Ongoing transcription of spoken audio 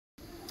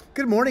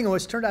Good morning. Oh,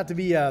 it's turned out to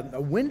be a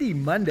windy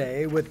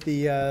Monday with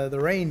the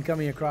rain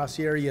coming across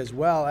the area as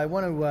well. I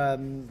want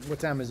to, what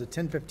time is it?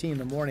 10:15 in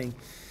the morning.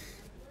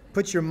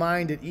 Put your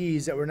mind at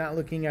ease that we're not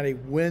looking at a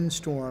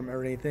windstorm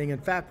or anything. In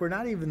fact, we're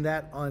not even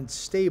that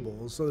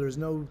unstable, so there's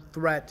no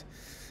threat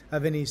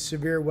of any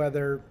severe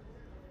weather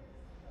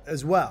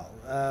as well.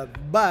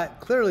 But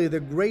clearly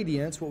the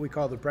gradients, what we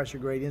call the pressure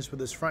gradients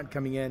with this front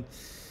coming in,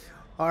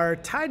 are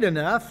tight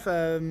enough.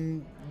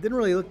 Didn't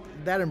really look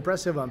that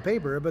impressive on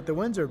paper, but the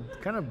winds are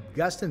kind of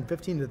gusting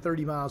 15 to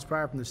 30 miles per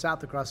hour from the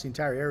south across the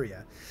entire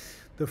area.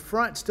 The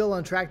front still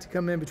on track to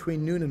come in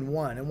between noon and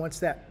 1, and once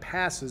that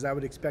passes, I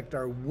would expect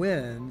our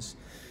winds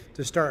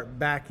to start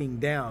backing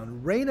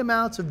down. Rain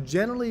amounts have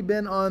generally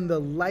been on the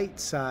light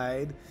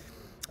side.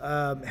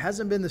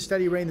 Hasn't been the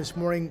steady rain this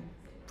morning,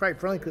 quite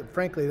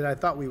frankly, that I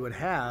thought we would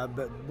have,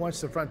 but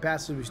once the front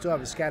passes, we still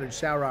have a scattered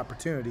shower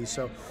opportunity.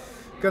 So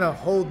gonna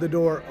hold the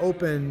door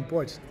open.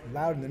 Boy, it's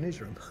loud in the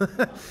newsroom.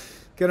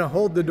 Gonna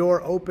hold the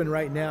door open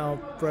right now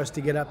for us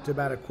to get up to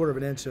about 1/4 of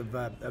an inch of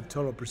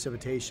total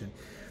precipitation.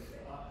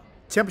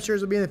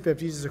 Temperatures will be in the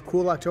 50s. It's a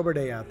cool October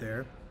day out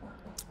there.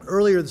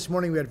 Earlier this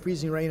morning we had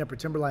freezing rain up at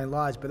Timberline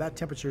Lodge, but that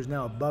temperature is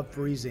now above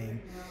freezing,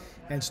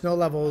 and snow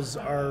levels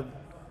are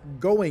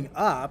going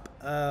up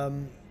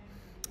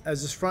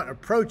as this front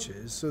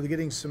approaches. So they're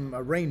getting some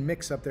rain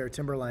mix up there at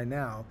Timberline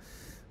now.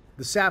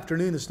 This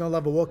afternoon, the snow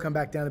level will come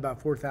back down to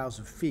about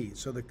 4,000 feet,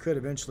 so there could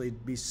eventually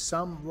be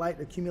some light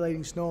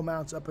accumulating snow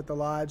amounts up at the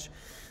lodge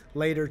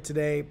later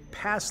today.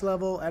 Pass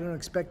level, I don't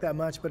expect that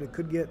much, but it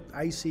could get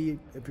icy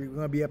if you're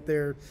going to be up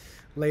there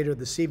later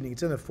this evening.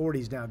 It's in the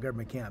 40s now,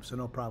 Government Camp, so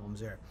no problems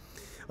there.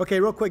 Okay,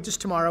 real quick,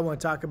 just tomorrow I want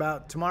to talk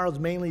about. Tomorrow's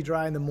mainly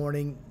dry in the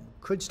morning.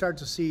 Could start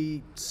to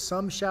see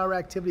some shower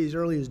activity as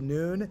early as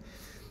noon.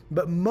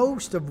 But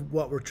most of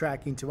what we're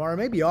tracking tomorrow,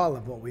 maybe all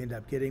of what we end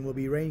up getting, will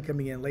be rain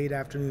coming in late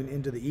afternoon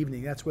into the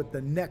evening. That's what the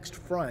next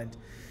front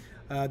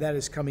that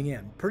is coming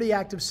in. Pretty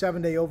active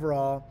 7-day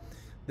overall.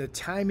 The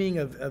timing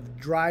of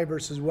dry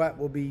versus wet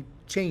will be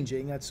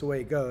changing. That's the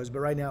way it goes. But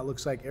right now it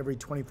looks like every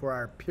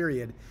 24-hour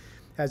period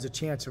has a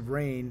chance of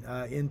rain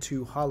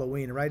into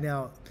Halloween. And right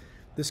now,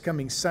 this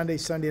coming Sunday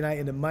night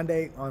into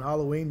Monday on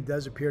Halloween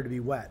does appear to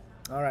be wet.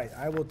 All right,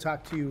 I will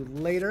talk to you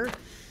later.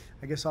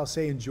 I guess I'll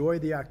say enjoy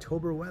the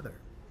October weather.